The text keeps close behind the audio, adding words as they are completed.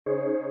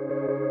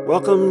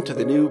Welcome to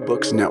the New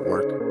Books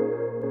Network.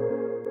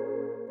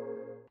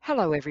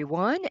 Hello,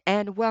 everyone,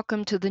 and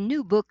welcome to the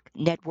New Book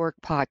Network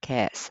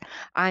podcast.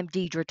 I'm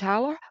Deidre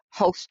Tyler,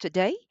 host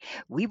today.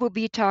 We will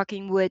be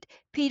talking with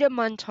Peter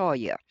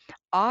Montoya,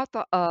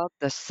 author of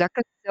The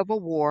Second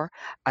Civil War,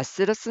 A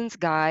Citizen's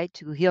Guide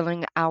to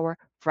Healing Our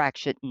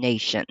Fractured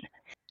Nation.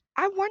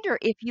 I wonder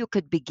if you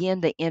could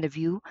begin the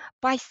interview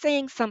by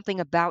saying something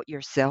about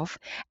yourself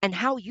and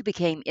how you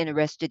became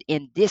interested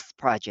in this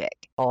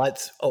project. Oh,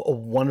 that's a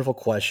wonderful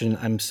question.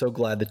 I'm so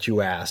glad that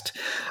you asked.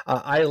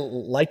 I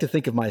like to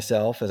think of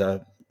myself as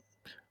a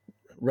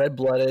red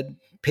blooded,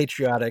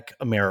 patriotic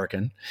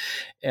American.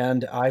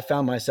 And I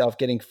found myself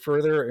getting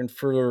further and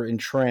further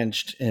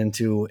entrenched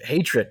into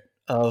hatred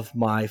of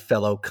my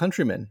fellow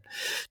countrymen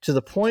to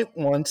the point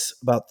once,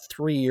 about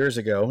 3 years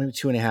ago, maybe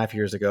 2.5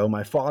 years ago,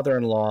 my father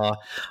in law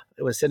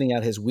was sending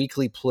out his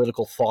weekly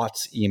political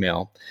thoughts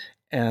email.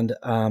 And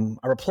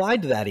I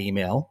replied to that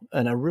email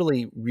in a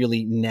really,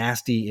 really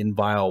nasty and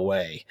vile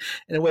way,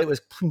 in a way that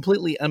was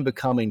completely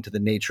unbecoming to the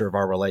nature of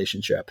our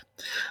relationship.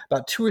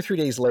 About 2 or 3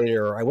 days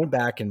later, I went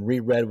back and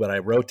reread what I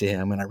wrote to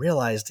him, and I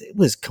realized it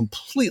was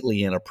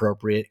completely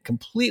inappropriate,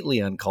 completely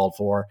uncalled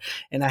for.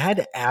 And I had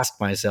to ask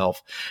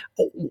myself,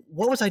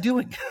 what was I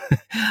doing?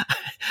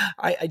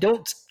 I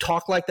don't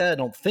talk like that. I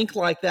don't think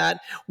like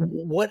that.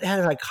 What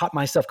had I caught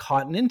myself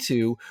caught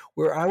into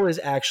where I was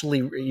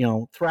actually,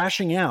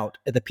 thrashing out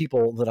at the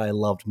people that I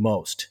loved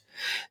most?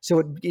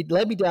 So it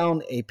led me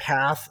down a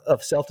path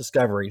of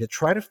self-discovery to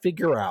try to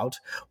figure out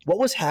what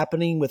was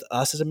happening with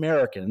us as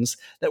Americans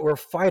that we're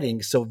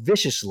fighting so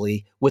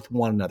viciously with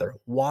one another.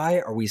 Why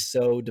are we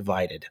so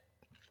divided?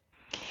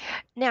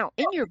 Now,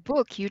 in your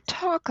book, you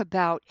talk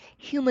about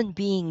human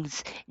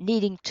beings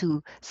needing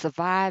to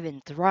survive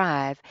and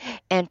thrive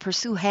and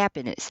pursue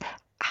happiness.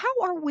 How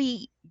are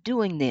we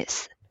doing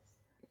this?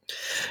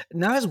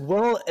 Not as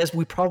well as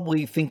we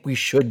probably think we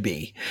should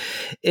be.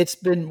 It's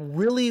been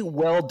really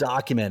well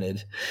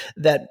documented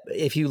that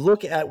if you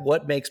look at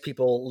what makes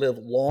people live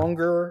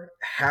longer,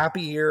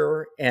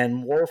 happier, and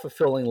more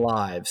fulfilling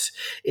lives,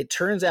 it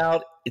turns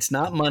out it's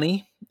not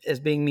money as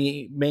being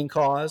the main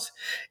cause.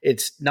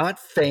 It's not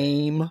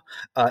fame.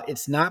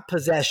 It's not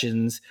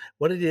possessions.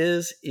 What it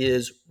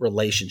is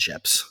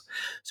relationships.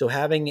 So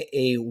having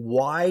a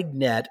wide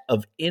net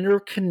of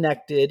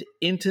interconnected,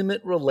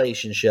 intimate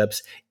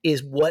relationships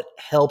is what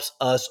helps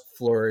us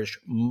flourish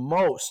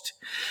most.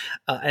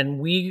 And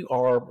we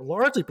are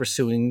largely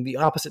pursuing the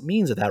opposite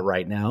means of that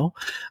right now.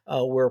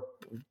 We're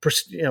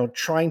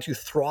trying to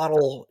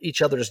throttle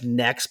each other's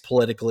necks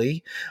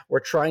politically. We're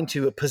trying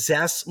to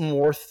possess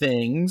more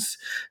things,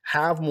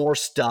 have more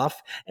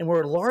stuff, and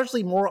we're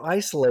largely more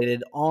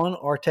isolated on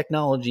our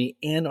technology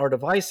and our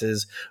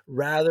devices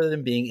rather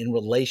than being in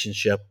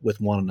relationship with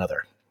one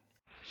another.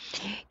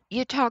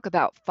 You talk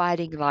about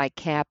fighting like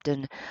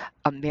Captain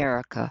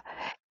America,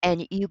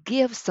 and you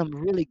give some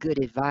really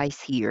good advice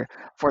here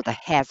for the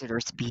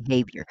hazardous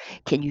behavior.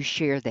 Can you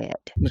share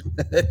that?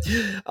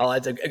 Oh,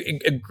 that's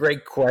a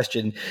great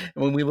question.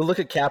 When we look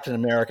at Captain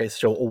America, it's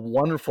so a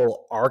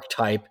wonderful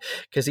archetype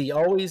because he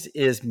always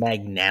is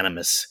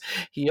magnanimous.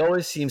 He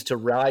always seems to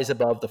rise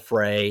above the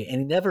fray, and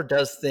he never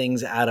does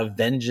things out of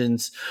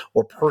vengeance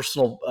or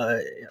personal,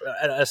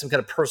 some kind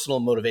of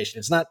personal motivation.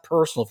 It's not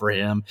personal for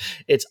him.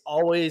 It's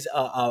always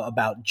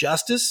about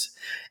justice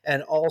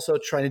and also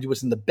trying to do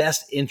what's in the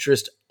best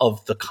interest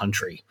of the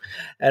country.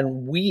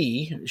 And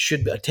we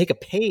should take a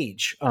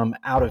page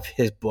out of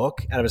his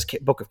book, out of his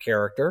book of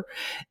character,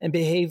 and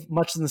behave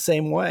much in the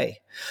same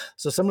way.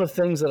 So some of the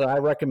things that I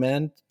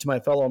recommend to my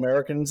fellow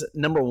Americans,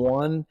 number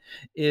one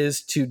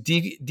is to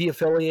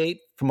de-affiliate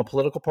from a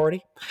political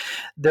party.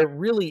 There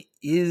really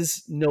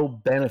is no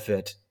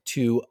benefit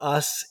to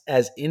us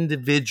as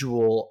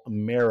individual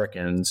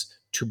Americans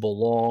to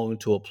belong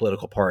to a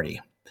political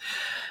party.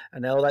 I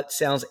know that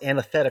sounds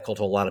antithetical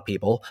to a lot of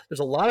people. There's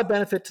a lot of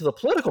benefit to the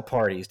political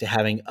parties to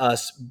having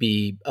us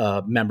be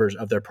members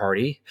of their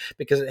party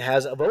because it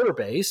has a voter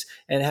base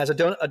and it has a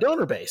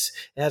donor base.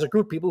 It has a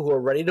group of people who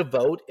are ready to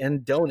vote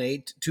and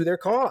donate to their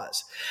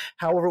cause.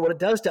 However, what it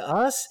does to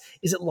us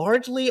is it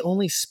largely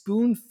only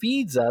spoon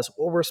feeds us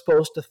what we're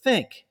supposed to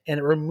think, and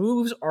it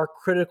removes our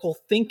critical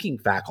thinking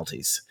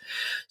faculties.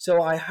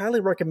 So I highly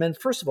recommend,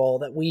 first of all,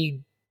 that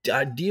we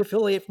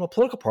de-affiliate from a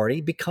political party,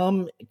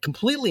 become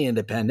completely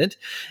independent,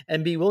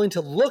 and be willing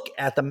to look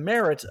at the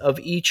merits of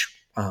each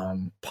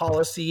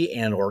policy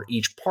and or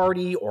each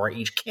party or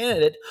each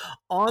candidate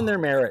on their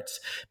merits.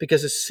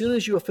 Because as soon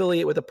as you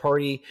affiliate with a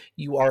party,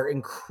 you are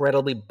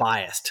incredibly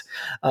biased.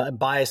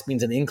 Bias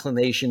means an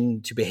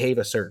inclination to behave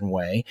a certain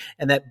way.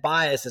 And that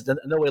bias is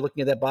another way of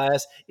looking at that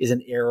bias is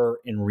an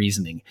error in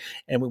reasoning.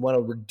 And we want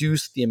to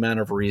reduce the amount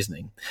of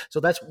reasoning. So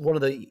that's one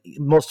of the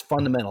most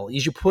fundamental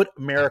is you put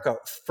America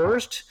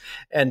first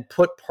and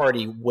put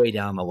party way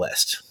down the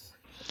list.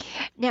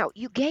 Now,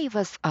 you gave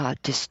us a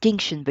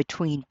distinction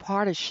between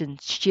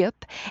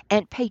partisanship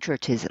and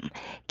patriotism.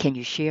 Can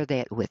you share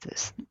that with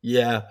us?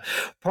 Yeah.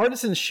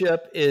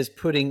 Partisanship is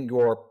putting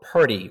your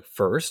party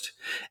first,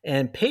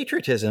 and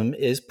patriotism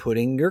is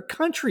putting your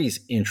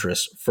country's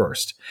interests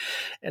first.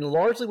 And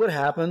largely what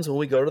happens when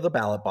we go to the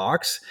ballot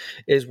box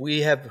is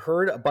we have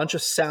heard a bunch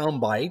of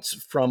sound bites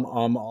from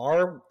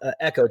our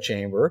echo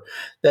chamber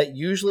that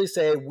usually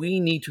say we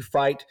need to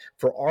fight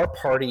for our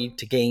party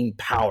to gain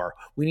power.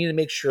 We need to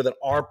make sure that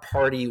our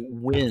party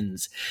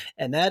wins.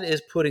 And that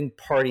is putting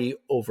party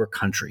over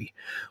country.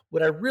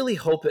 What I really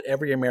hope that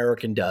every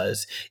American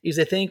does is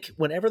I think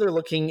whenever they're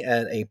looking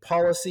at a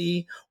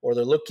policy or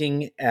they're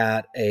looking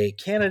at a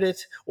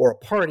candidate or a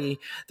party,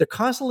 they're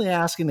constantly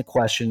asking the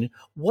question,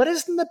 what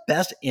is in the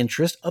best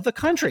interest of the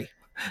country?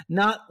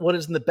 Not what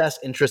is in the best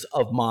interest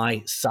of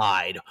my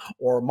side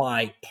or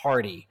my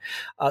party.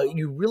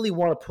 You really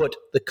want to put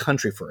the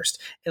country first.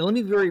 And let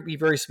me be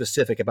very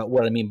specific about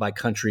what I mean by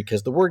country,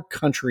 because the word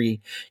country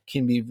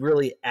can be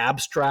really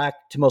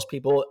abstract to most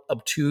people,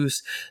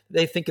 obtuse.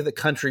 They think of the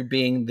country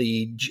being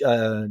the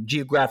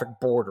geographic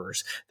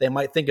borders. They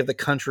might think of the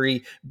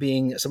country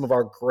being some of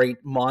our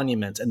great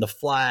monuments and the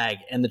flag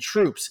and the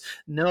troops.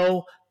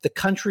 No, the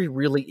country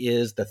really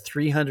is the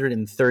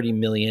 330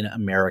 million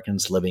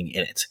Americans living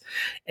in it.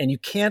 And you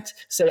can't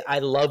say, I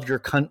love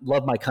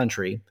my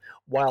country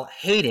while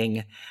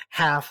hating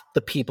half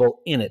the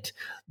people in it.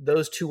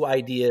 Those two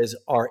ideas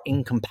are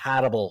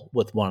incompatible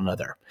with one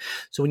another.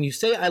 So when you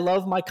say, I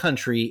love my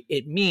country,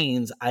 it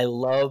means I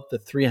love the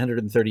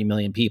 330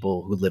 million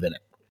people who live in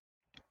it.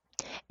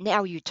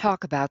 Now, you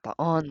talk about the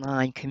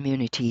online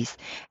communities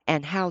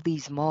and how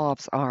these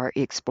mobs are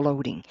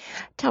exploding.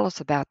 Tell us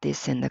about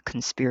this in the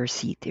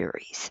conspiracy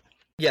theories.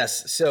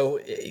 Yes. So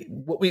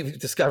what we've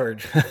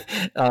discovered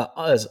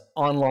as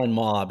online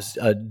mobs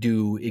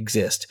do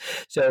exist.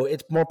 So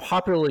it's more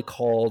popularly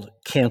called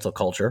cancel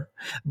culture.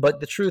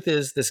 But the truth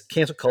is, this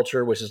cancel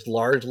culture, which is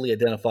largely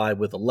identified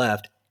with the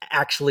left,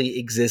 actually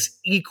exists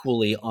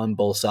equally on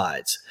both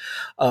sides.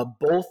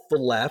 Both the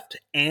left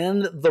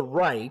and the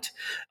right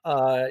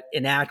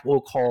enact what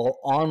we'll call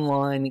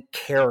online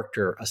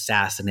character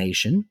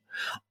assassination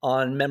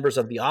on members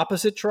of the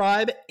opposite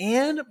tribe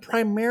and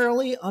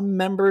primarily on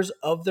members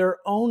of their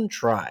own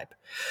tribe.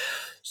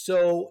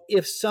 So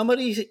if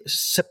somebody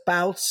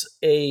spouts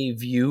a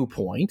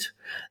viewpoint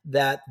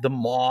that the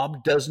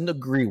mob doesn't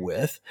agree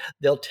with,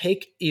 they'll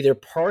take either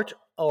part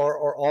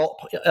or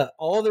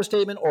all of their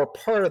statement or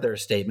part of their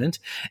statement,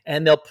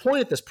 and they'll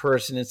point at this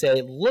person and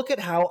say, look at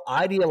how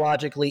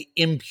ideologically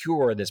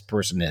impure this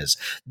person is.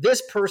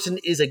 This person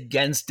is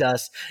against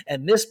us,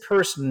 and this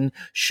person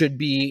should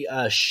be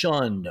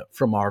shunned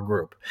from our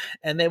group.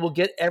 And they will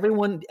get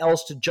everyone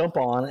else to jump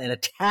on and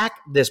attack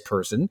this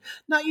person,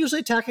 not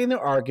usually attacking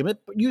their argument,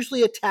 but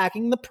usually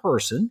attacking the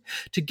person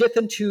to get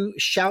them to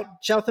shout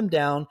them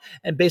down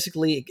and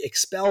basically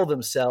expel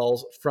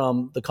themselves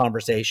from the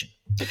conversation.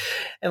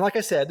 And like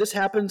I said, this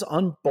happens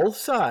on both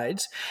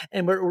sides.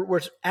 And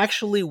what's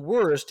actually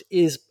worst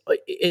is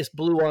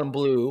blue on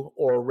blue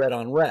or red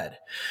on red,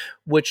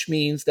 which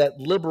means that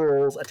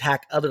liberals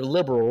attack other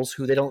liberals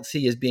who they don't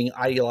see as being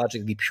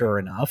ideologically pure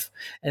enough,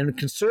 and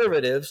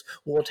conservatives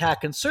will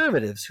attack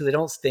conservatives who they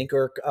don't think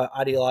are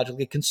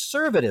ideologically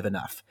conservative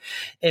enough.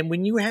 And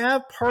when you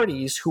have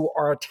parties who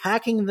are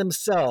attacking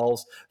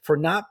themselves for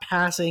not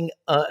passing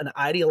an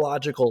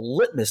ideological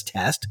litmus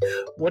test,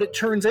 what it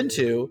turns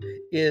into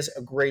is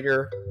a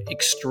greater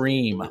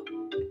extreme.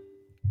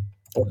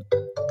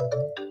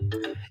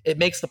 It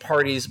makes the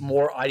parties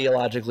more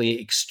ideologically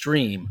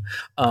extreme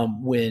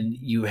when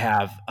you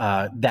have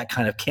that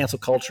kind of cancel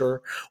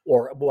culture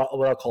or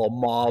what I call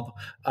mob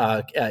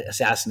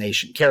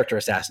assassination, character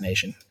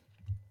assassination.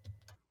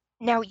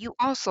 Now, you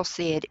also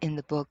said in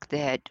the book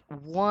that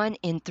 1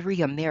 in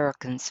 3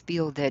 Americans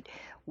feel that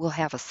we'll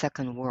have a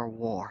second world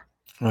war.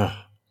 Ugh.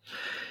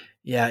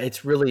 Yeah,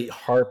 it's really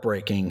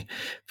heartbreaking.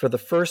 For the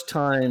first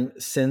time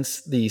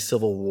since the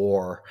Civil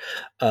War,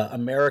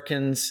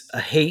 Americans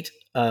hate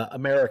other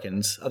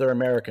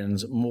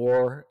Americans,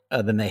 more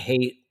than they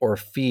hate or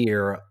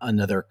fear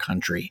another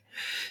country.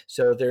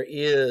 So there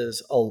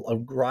is a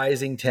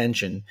rising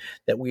tension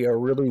that we are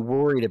really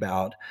worried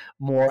about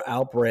more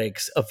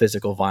outbreaks of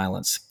physical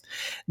violence.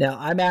 Now,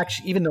 I'm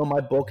actually, even though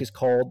my book is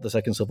called The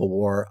Second Civil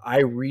War, I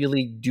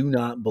really do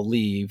not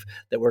believe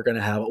that we're going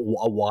to have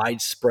a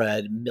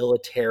widespread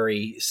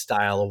military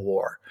style of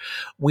war.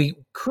 We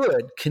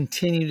could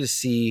continue to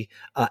see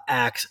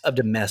acts of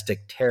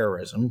domestic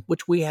terrorism,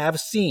 which we have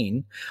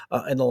seen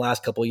in the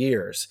last couple of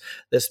years.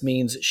 This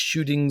means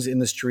shootings in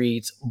the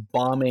streets,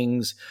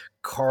 bombings,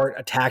 car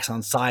attacks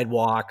on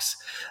sidewalks,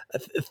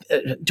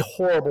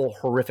 horrible,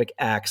 horrific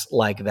acts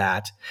like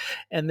that.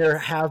 And there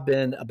have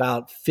been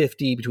about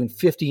between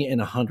 50 and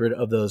 100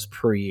 of those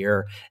per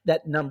year.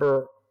 That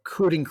number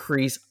could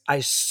increase.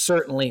 I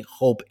certainly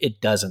hope it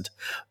doesn't.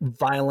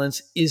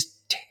 Violence is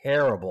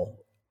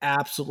terrible,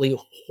 absolutely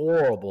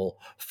horrible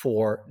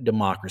for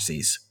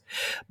democracies.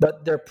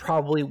 But there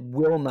probably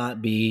will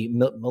not be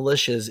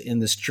militias in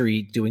the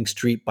street doing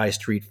street by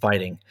street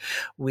fighting.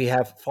 We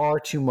have far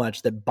too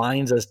much that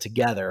binds us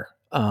together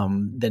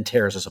than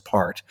tears us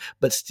apart.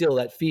 But still,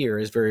 that fear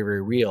is very,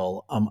 very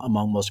real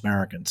among most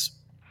Americans.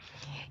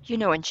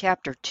 In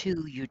chapter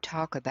 2, you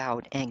talk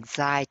about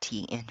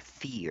anxiety and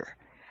fear.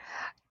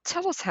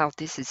 Tell us how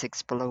this is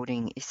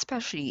exploding,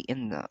 especially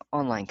in the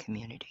online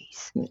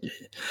communities.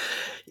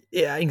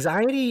 Yeah,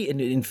 anxiety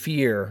and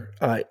fear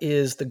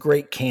is the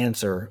great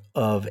cancer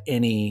of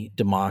any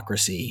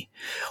democracy.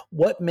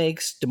 What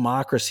makes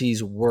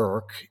democracies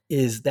work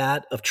is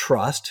that of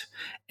trust,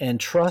 and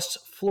trust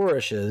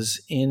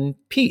flourishes in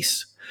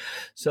peace.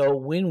 So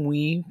when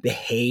we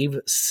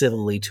behave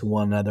civilly to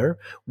one another,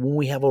 when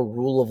we have a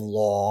rule of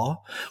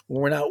law,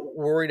 when we're not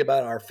worried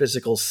about our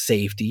physical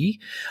safety,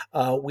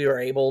 we are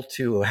able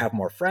to have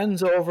more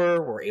friends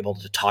over, we're able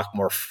to talk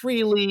more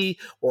freely,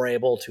 we're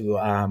able to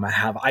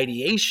have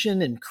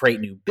ideation and create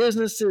new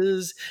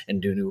businesses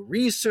and do new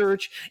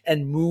research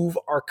and move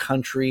our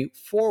country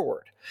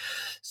forward.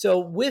 So,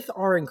 with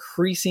our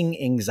increasing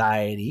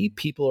anxiety,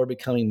 people are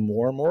becoming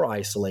more and more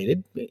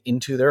isolated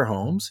into their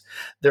homes.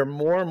 They're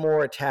more and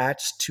more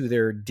attached to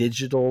their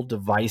digital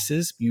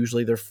devices,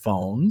 usually their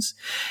phones.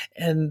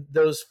 And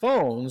those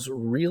phones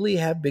really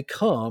have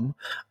become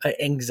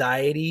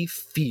anxiety,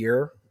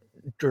 fear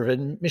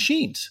driven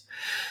machines.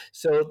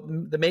 So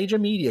the major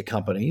media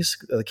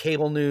companies, the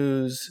cable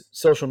news,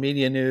 social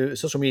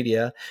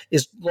media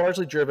is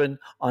largely driven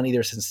on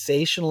either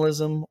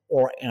sensationalism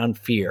or on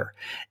fear.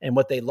 And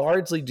what they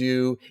largely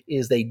do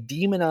is they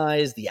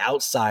demonize the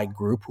outside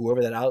group,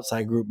 whoever that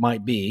outside group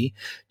might be,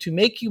 to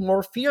make you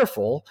more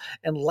fearful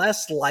and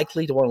less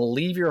likely to want to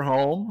leave your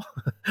home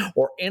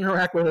or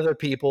interact with other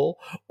people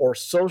or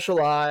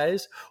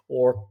socialize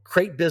or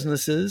create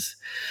businesses.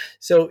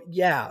 So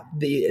yeah,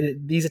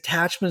 these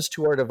attachments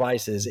to our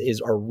devices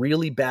are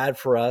really bad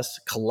for us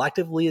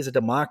collectively as a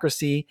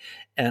democracy,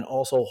 and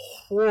also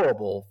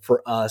horrible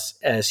for us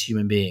as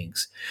human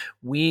beings.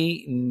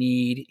 We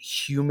need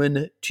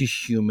human to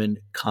human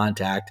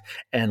contact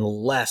and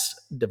less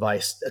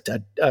device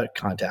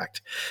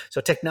contact.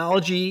 So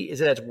technology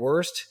is at its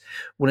worst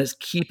when it's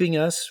keeping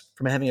us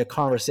from having a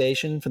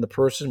conversation from the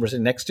person we're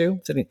sitting next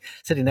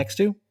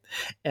to.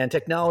 And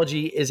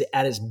technology is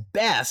at its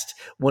best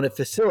when it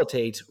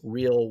facilitates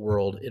real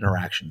world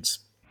interactions.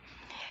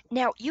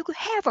 Now, you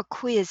have a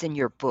quiz in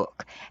your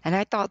book, and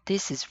I thought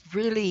this is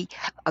really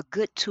a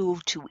good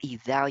tool to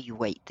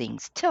evaluate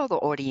things. Tell the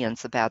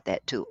audience about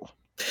that tool.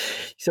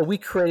 So we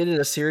created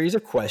a series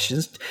of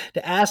questions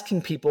to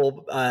asking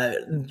people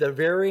the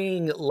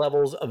varying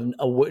levels of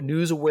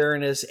news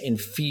awareness and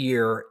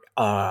fear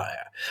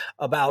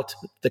about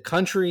the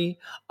country,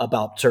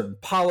 about certain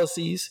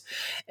policies,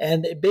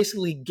 and it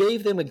basically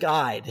gave them a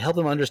guide to help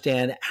them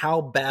understand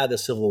how bad the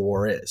Civil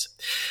War is.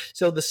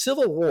 So the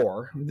Civil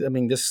War, I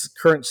mean, this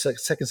current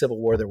second Civil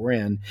War that we're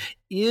in,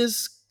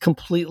 is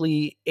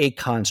completely a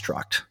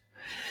construct.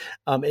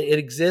 It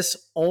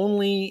exists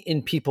only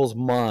in people's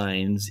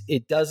minds.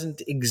 It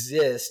doesn't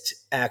exist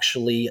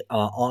actually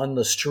on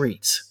the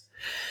streets.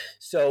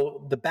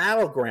 So the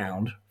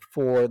battleground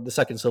for the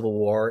Second Civil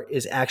War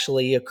is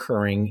actually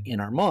occurring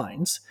in our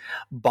minds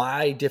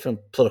by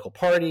different political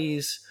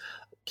parties,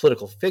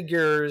 political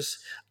figures,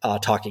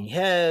 talking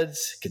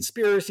heads,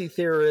 conspiracy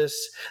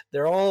theorists.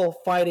 They're all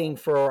fighting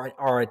for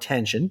our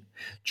attention,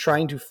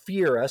 trying to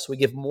fear us. We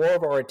give more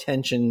of our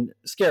attention,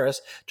 scare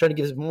us, trying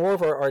to give more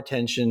of our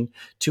attention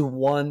to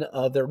one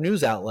of their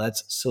news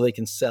outlets so they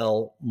can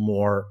sell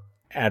more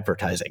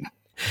advertising.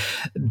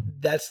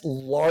 That's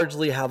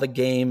largely how the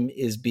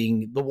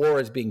war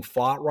is being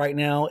fought right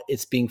now.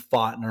 It's being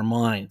fought in our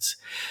minds.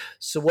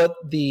 So what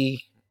the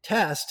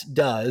test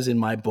does in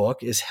my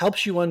book is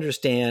helps you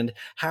understand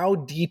how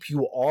deep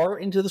you are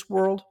into this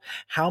world,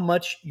 how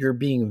much you're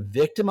being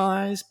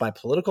victimized by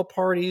political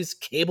parties,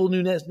 cable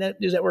news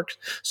networks,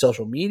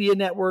 social media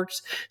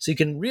networks, so you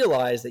can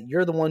realize that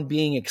you're the one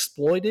being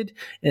exploited,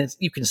 and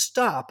you can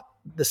stop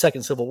the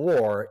Second Civil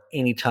War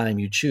anytime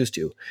you choose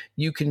to.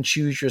 You can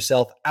choose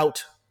yourself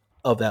out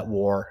of that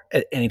war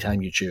at any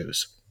time you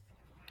choose.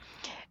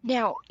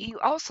 Now, you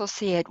also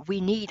said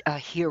we need a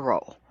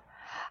hero,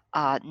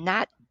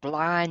 not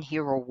blind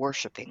hero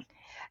worshiping.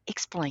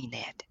 Explain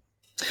that.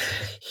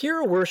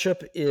 Hero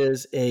worship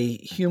is a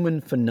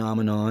human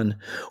phenomenon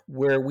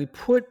where we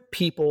put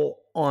people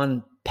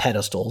on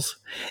pedestals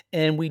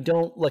and we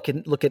don't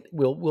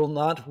will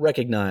not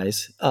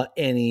recognize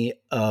any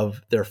of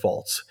their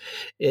faults.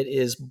 It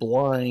is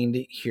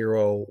blind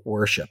hero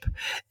worship.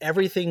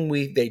 Everything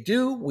they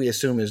do we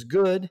assume is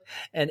good,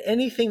 and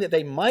anything that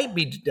they might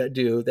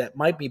do that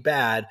might be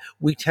bad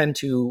we tend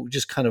to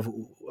just kind of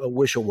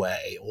wish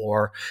away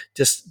or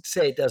just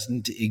say it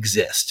doesn't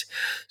exist.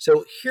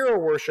 So hero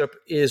worship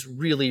is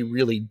really,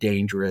 really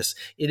dangerous.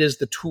 It is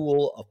the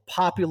tool of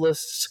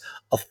populists,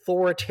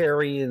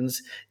 authoritarians,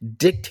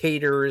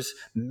 dictators,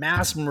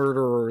 mass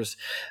murderers.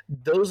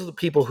 Those are the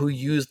people who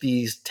use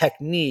these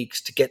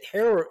techniques to get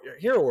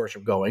hero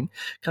worship going,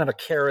 kind of a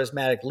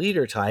charismatic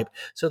leader type,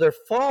 so their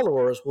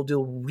followers will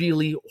do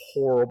really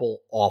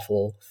horrible,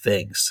 awful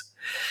things.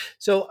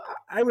 So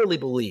I really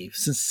believe,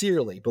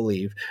 sincerely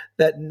believe,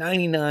 that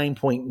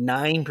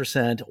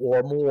 99.9%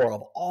 or more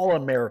of all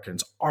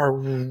Americans are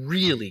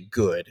really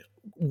good,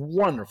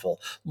 wonderful,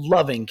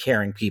 loving,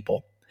 caring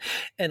people.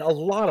 And a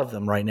lot of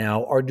them right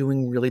now are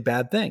doing really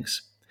bad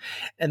things.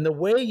 And the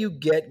way you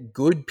get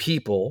good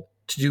people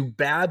to do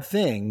bad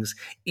things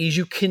is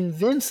you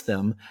convince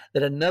them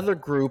that another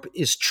group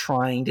is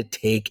trying to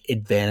take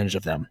advantage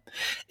of them.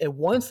 And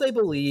once they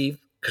believe,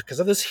 because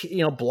of this,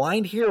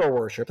 blind hero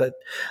worship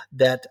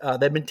that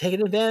they've been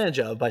taken advantage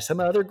of by some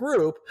other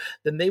group,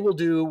 then they will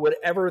do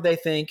whatever they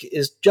think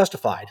is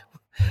justified,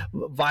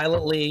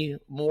 violently,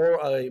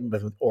 more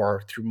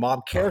or through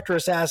mob character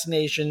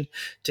assassination,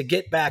 to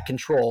get back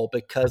control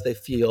because they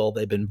feel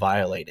they've been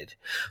violated.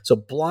 So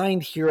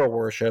blind hero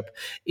worship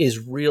is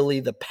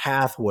really the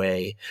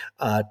pathway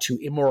to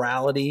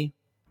immorality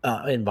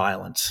and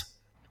violence.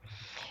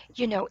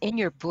 In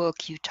your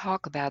book, you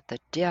talk about the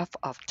death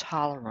of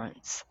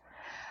tolerance,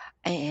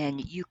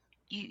 and you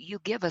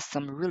give us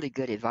some really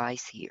good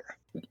advice here.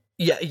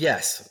 Yeah,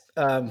 yes.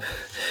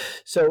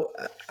 So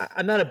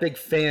I'm not a big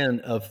fan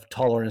of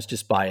tolerance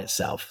just by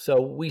itself.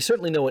 So we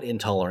certainly know what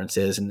intolerance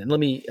is. And let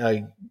me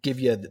give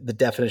you the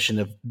definition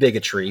of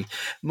bigotry.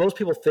 Most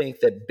people think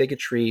that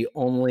bigotry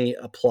only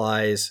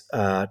applies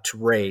to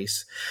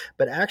race,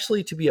 but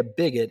actually to be a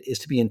bigot is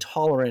to be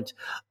intolerant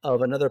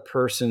of another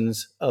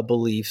person's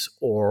beliefs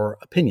or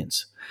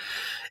opinions.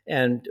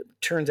 And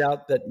turns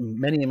out that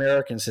many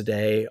Americans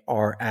today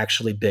are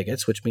actually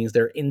bigots, which means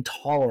they're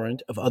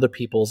intolerant of other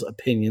people's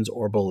opinions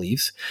or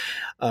beliefs.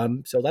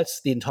 So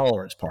that's the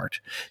intolerance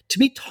part. To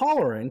be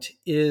tolerant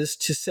is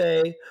to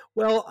say,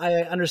 well, I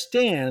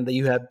understand that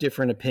you have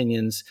different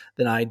opinions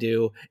than I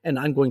do, and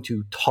I'm going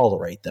to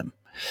tolerate them.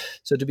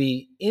 So to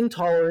be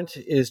intolerant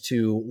is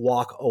to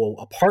walk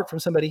apart from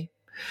somebody.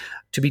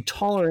 To be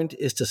tolerant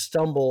is to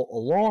stumble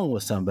along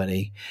with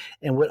somebody.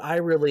 And what I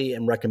really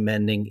am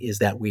recommending is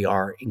that we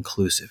are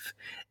inclusive.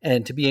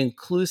 And to be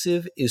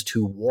inclusive is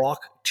to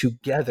walk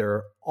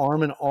together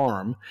arm in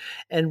arm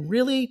and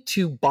really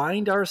to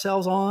bind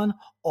ourselves on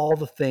all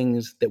the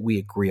things that we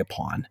agree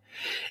upon.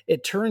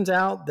 It turns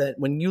out that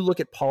when you look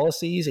at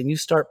policies and you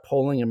start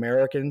polling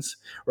Americans,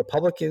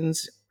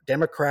 Republicans,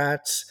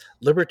 Democrats,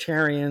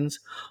 libertarians,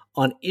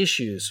 on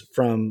issues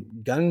from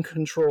gun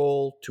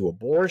control to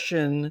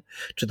abortion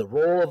to the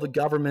role of the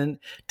government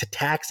to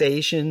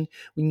taxation,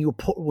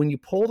 when you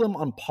poll them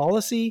on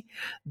policy,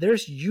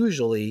 there's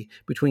usually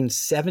between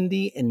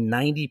 70 and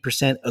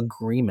 90%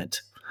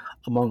 agreement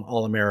among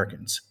all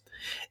Americans.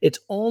 It's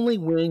only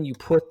when you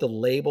put the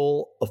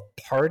label of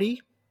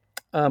party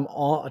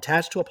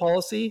attached to a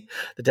policy,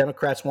 the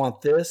Democrats want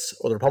this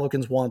or the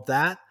Republicans want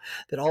that,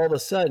 that all of a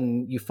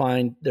sudden you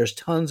find there's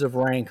tons of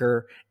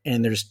rancor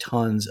and there's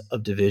tons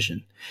of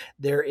division.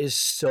 There is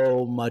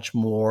so much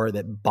more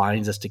that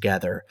binds us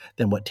together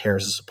than what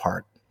tears us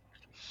apart.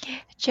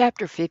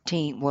 Chapter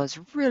 15 was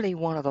really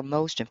one of the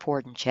most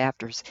important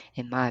chapters,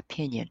 in my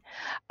opinion.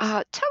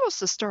 Tell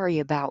us the story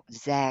about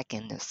Zach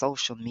and the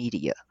social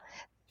media.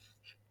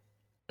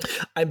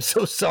 I'm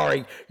so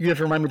sorry. You have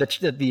to remind me that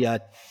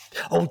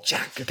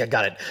Jack. Okay, I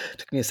got it.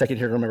 Took me a second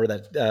here to remember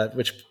that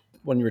which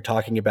one you were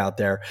talking about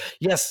there.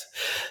 Yes.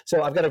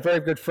 So I've got a very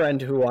good friend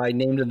who I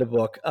named in the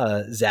book,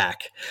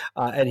 Zach,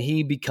 and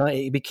he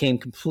became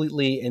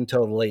completely and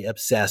totally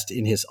obsessed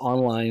in his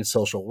online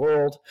social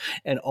world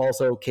and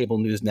also cable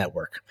news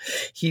network.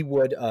 He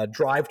would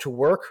drive to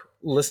work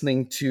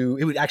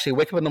he would actually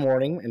wake up in the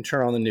morning and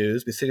turn on the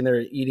news, be sitting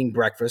there eating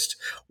breakfast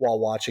while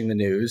watching the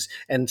news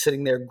and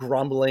sitting there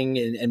grumbling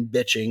and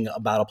bitching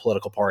about a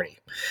political party.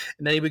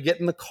 And then he would get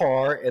in the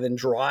car and then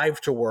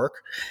drive to work,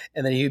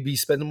 and then he would be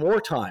spending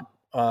more time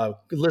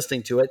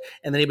listening to it.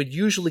 And then he would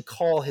usually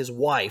call his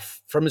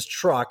wife from his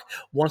truck,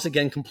 once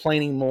again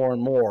complaining more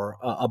and more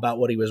about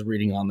what he was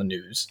reading on the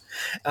news.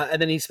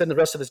 And then he'd spend the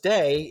rest of his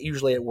day,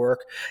 usually at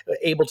work,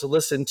 able to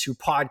listen to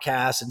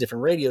podcasts and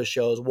different radio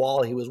shows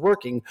while he was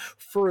working,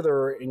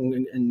 further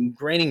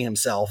ingraining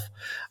himself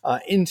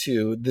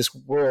into this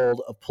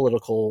world of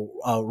political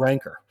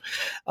rancor.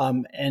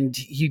 And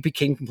he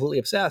became completely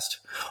obsessed.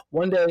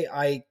 One day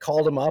I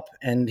called him up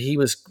and he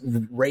was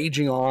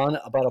raging on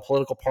about a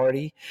political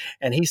party.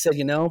 And he said,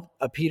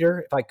 Peter,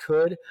 if I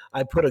could,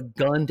 I'd put a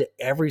gun to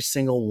every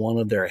single one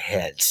of their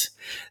heads.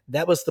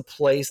 That was the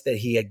place that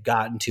he had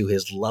gotten to,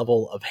 his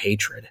level of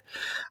hatred.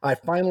 I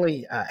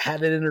finally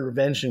had an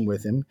intervention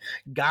with him,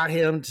 got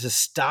him to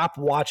stop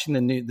watching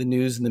the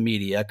news and the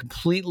media,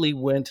 completely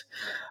went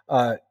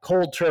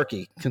cold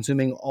turkey,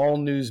 consuming all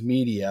news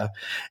media.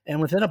 And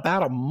within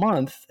about a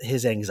month,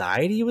 his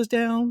anxiety was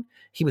down,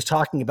 He was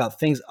talking about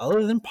things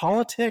other than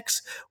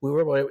politics. We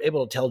were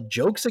able to tell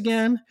jokes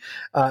again.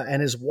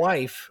 And his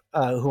wife,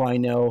 who I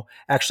know,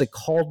 actually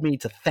called me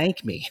to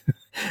thank me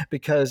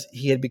because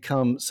he had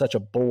become such a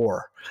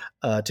bore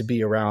to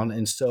be around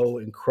and so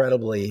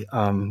incredibly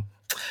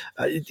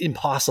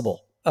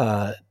impossible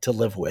to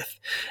live with.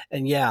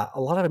 And yeah,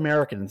 a lot of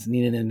Americans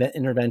need an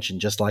intervention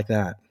just like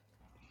that.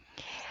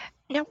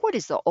 Now, what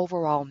is the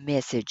overall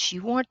message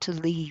you want to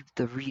leave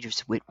the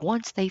readers with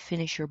once they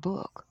finish your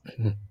book?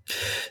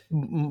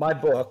 My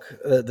book,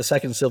 The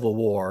Second Civil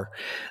War,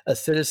 A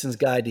Citizen's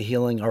Guide to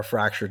Healing Our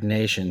Fractured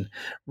Nation,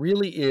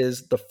 really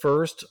is the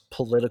first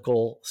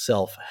political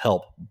self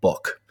help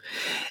book.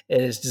 It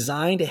is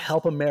designed to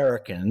help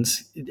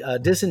Americans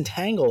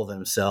disentangle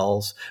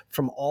themselves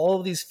from all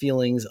of these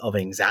feelings of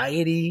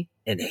anxiety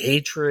and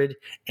hatred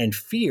and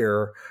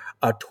fear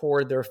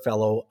toward their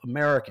fellow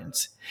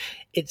Americans.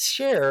 It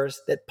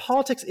shares that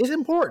politics is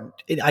important.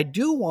 I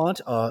do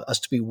want us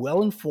to be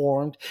well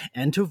informed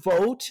and to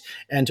vote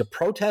and to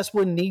protest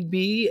when need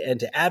be and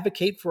to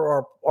advocate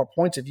for our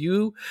points of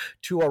view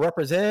to our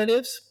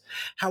representatives.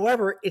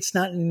 However, it's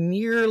not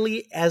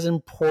nearly as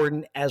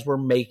important as we're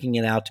making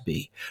it out to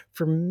be.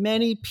 For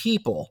many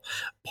people,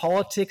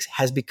 politics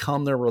has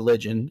become their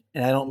religion,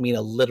 and I don't mean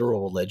a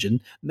literal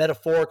religion,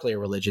 metaphorically a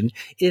religion.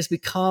 It has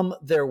become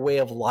their way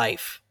of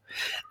life.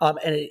 And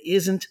it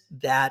isn't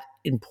that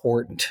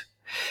important.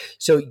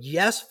 So,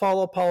 yes,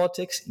 follow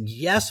politics.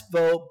 Yes,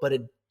 vote, but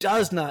it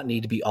does not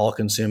need to be all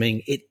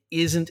consuming. It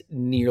isn't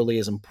nearly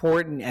as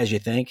important as you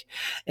think.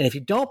 And if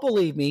you don't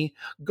believe me,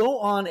 go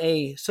on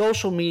a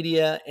social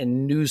media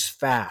and news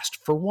fast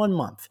for 1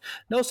 month.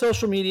 No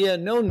social media,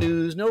 no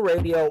news, no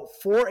radio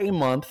for a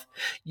month.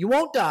 You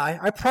won't die,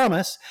 I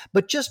promise,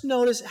 but just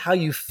notice how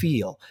you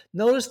feel.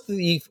 Notice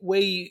the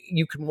way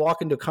you can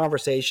walk into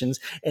conversations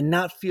and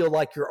not feel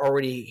like you're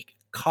already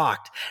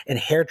cocked and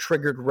hair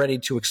triggered, ready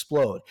to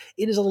explode.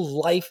 It is a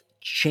life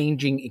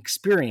changing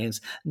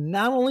experience,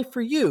 not only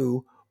for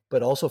you,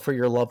 but also for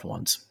your loved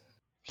ones.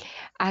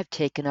 I've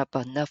taken up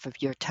enough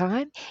of your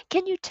time.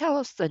 Can you tell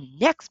us the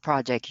next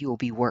project you will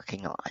be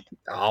working on?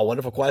 Oh,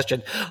 wonderful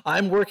question.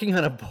 I'm working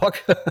on a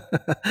book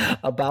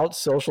about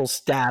social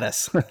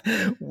status.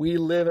 We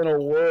live in a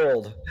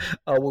world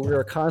where we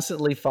are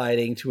constantly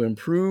fighting to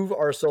improve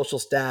our social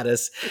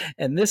status.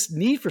 And this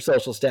need for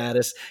social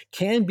status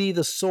can be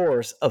the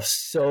source of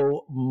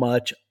so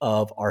much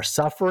of our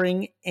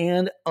suffering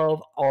and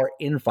of our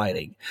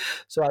infighting.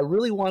 So I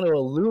really want to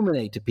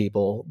illuminate to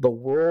people the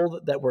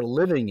world that we're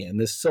living in,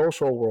 this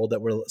social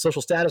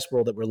status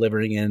world that we're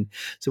living in,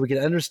 so we can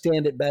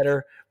understand it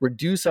better,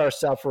 reduce our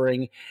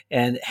suffering,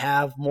 and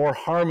have more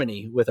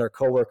harmony with our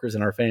coworkers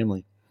and our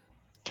family.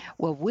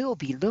 Well, we'll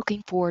be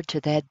looking forward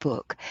to that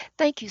book.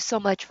 Thank you so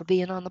much for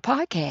being on the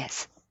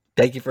podcast.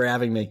 Thank you for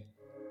having me.